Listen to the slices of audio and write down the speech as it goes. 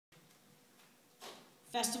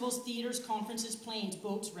Festivals, theaters, conferences, planes,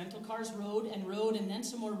 boats, rental cars, road, and then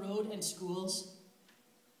some more road and schools.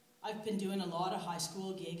 I've been doing a lot of high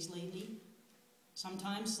school gigs lately.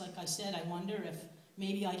 Sometimes, like I said, I wonder if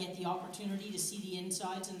maybe I get the opportunity to see the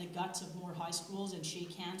insides and the guts of more high schools and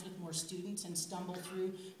shake hands with more students and stumble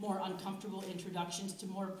through more uncomfortable introductions to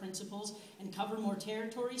more principals and cover more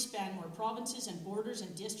territory, span more provinces and borders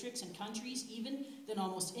and districts and countries even than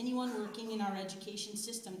almost anyone working in our education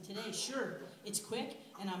system today. Sure, it's quick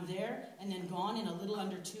and I'm there and then gone in a little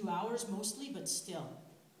under 2 hours mostly, but still.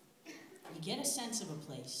 You get a sense of a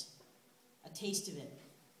place, a taste of it,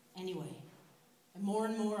 anyway. And more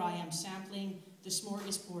I am sampling the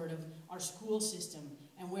smorgasbord of our school system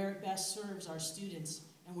and where it best serves our students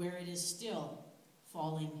and where it is still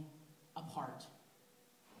falling apart.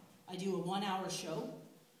 I do a 1-hour show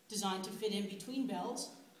designed to fit in between bells,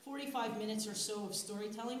 45 minutes or so of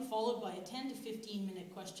storytelling, followed by a 10 to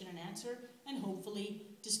 15-minute question and answer, and hopefully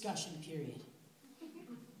discussion period.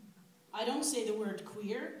 I don't say the word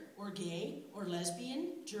queer or gay or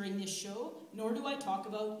lesbian during this show, nor do I talk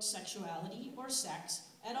about sexuality or sex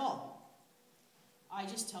at all. I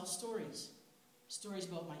just tell stories. Stories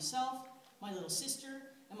about myself, my little sister,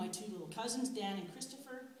 and my 2 little cousins, Dan and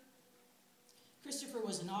Christopher. Christopher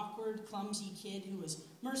was an awkward, clumsy kid who was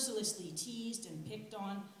mercilessly teased and picked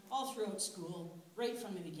on all throughout school, right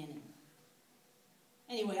from the beginning.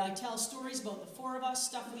 Anyway, I tell stories about the 4 of us,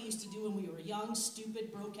 stuff we used to do when we were young,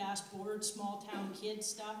 stupid, broke-ass, bored, small-town kid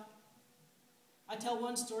stuff. I tell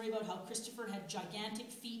one story about how Christopher had gigantic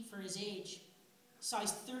feet for his age,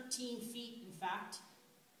 size 13 feet, in fact,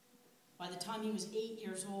 by the time he was 8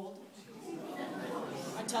 years old.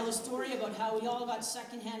 I tell a story about how we all got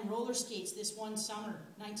secondhand roller skates this one summer,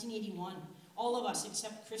 1981. All of us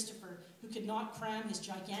except Christopher, who could not cram his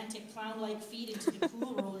gigantic clown-like feet into the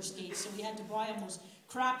cool roller skates, so we had to buy him those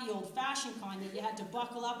crappy old-fashioned kind that you had to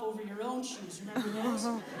buckle up over your own shoes. Remember those?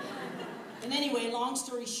 And anyway, long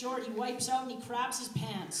story short, he wipes out and he craps his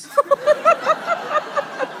pants.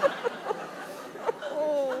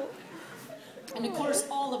 And of course,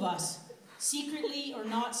 all of us, secretly or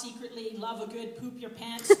not secretly, love a good poop your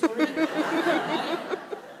pants story. Right?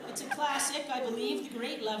 It's a classic, I believe, The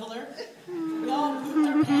Great Leveler. We all pooped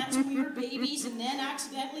our pants when we were babies and then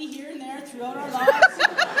accidentally here and there throughout our lives.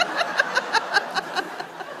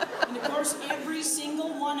 And of course, every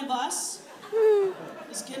single one of us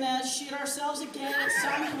is gonna shit ourselves again at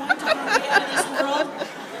some point on our way out of this world.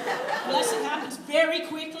 Unless it happens very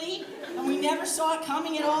quickly and we never saw it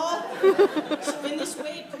coming at all. So in this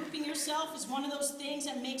way, pooping yourself is one of those things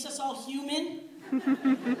that makes us all human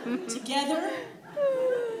together.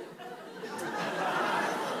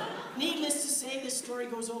 Needless to say, this story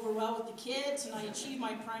goes over well with the kids, and I achieve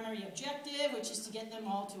my primary objective, which is to get them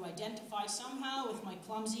all to identify somehow with my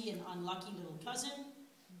clumsy and unlucky little cousin,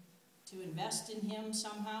 to invest in him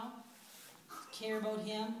somehow, to care about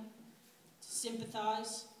him, to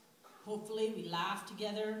sympathize. Hopefully we laugh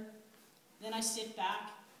together. Then I sit back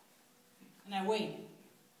and I wait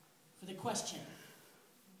for the question,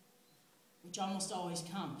 which almost always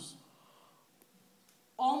comes.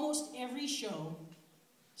 Almost every show,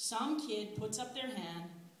 some kid puts up their hand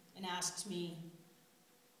and asks me,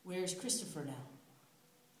 "Where's Christopher now?"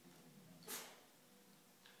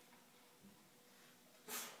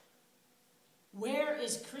 Where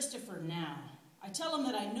is Christopher now? I tell them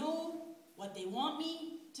that I know what they want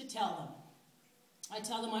me to tell them. I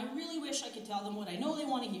tell them I really wish I could tell them what I know they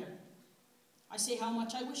want to hear. I say how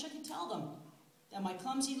much I wish I could tell them that my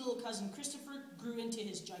clumsy little cousin Christopher grew into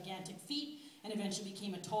his gigantic feet and eventually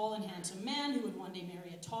became a tall and handsome man who would one day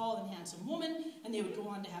marry a tall and handsome woman, and they would go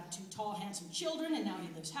on to have 2 tall, handsome children, and now he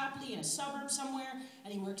lives happily in a suburb somewhere,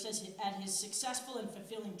 and he works at his successful and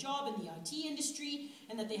fulfilling job in the IT industry,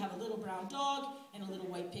 and that they have a little brown dog and a little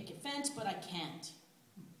white picket fence, but I can't.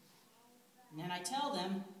 And then I tell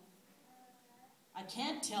them, I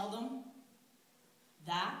can't tell them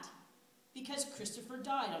that because Christopher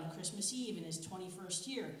died on Christmas Eve in his 21st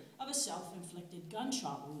year of a self-inflicted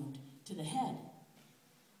gunshot wound to the head.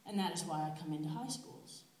 And that is why I come into high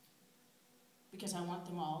schools. Because I want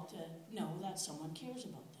them all to know that someone cares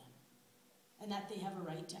about them. And that they have a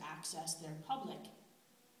right to access their public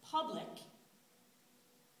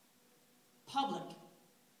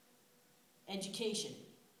education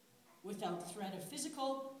without threat of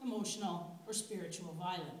physical, emotional, or spiritual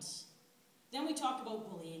violence. Then we talk about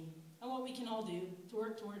bullying and what we can all do to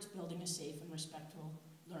work towards building a safe and respectful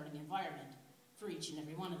learning environment for each and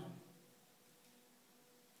every one of them.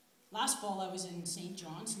 Last fall, I was in St.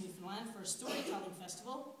 John's, Newfoundland, for a storytelling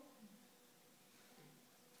festival.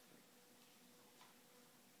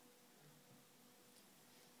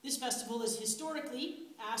 This festival has historically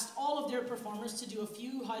asked all of their performers to do a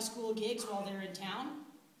few high school gigs while they're in town.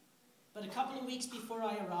 But a couple of weeks before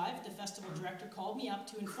I arrived, the festival director called me up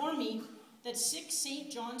to inform me that 6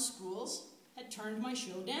 St. John's schools had turned my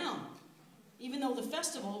show down, even though the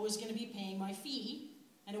festival was going to be paying my fee,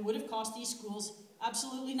 and it would have cost these schools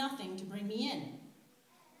absolutely nothing to bring me in.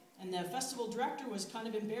 And the festival director was kind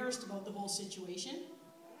of embarrassed about the whole situation.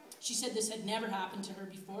 She said this had never happened to her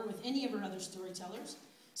before with any of her other storytellers.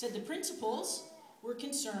 Said the principals were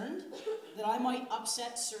concerned that I might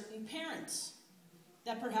upset certain parents,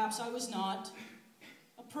 that perhaps I was not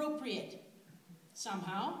appropriate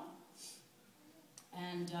somehow,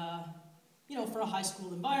 and, for a high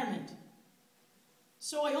school environment.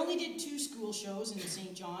 So I only did 2 school shows in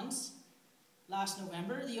St. John's last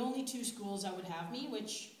November, the only 2 schools that would have me,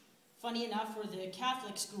 which, funny enough, were the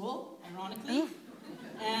Catholic school, ironically,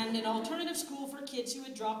 and an alternative school for kids who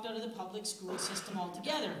had dropped out of the public school system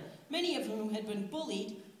altogether, many of whom had been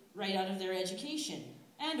bullied right out of their education,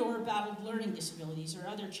 and or battled learning disabilities or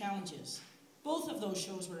other challenges. Both of those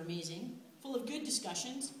shows were amazing, full of good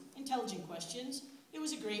discussions, intelligent questions. It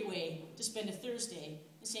was a great way to spend a Thursday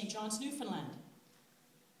in St. John's, Newfoundland.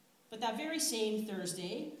 But that very same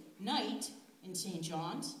Thursday night in St.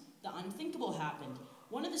 John's, the unthinkable happened.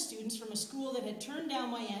 One of the students from a school that had turned down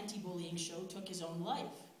my anti-bullying show took his own life.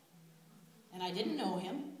 And I didn't know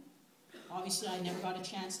him. Obviously, I never got a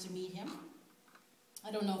chance to meet him.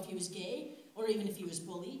 I don't know if he was gay or even if he was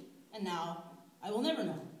bullied, and now I will never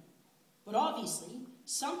know. But obviously,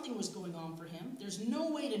 something was going on for him. There's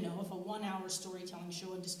no way to know if a 1-hour storytelling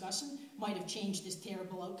show and discussion might have changed this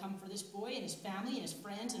terrible outcome for this boy and his family and his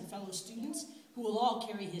friends and fellow students who will all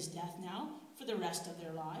carry his death now for the rest of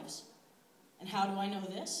their lives. And how do I know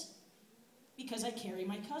this? Because I carry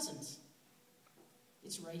my cousins.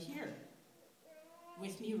 It's right here,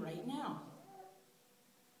 with me right now.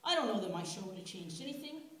 I don't know that my show would have changed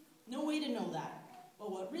anything. No way to know that.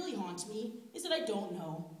 But what really haunts me is that I don't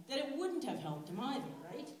know that it wouldn't have helped him either,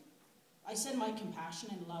 right? I send my compassion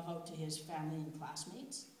and love out to his family and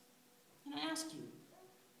classmates. And I ask you,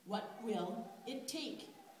 what will it take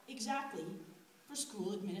exactly for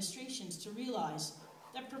school administrations to realize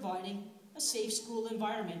that providing a safe school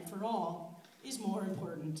environment for all is more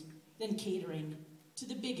important than catering to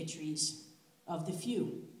the bigotries of the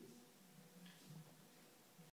few?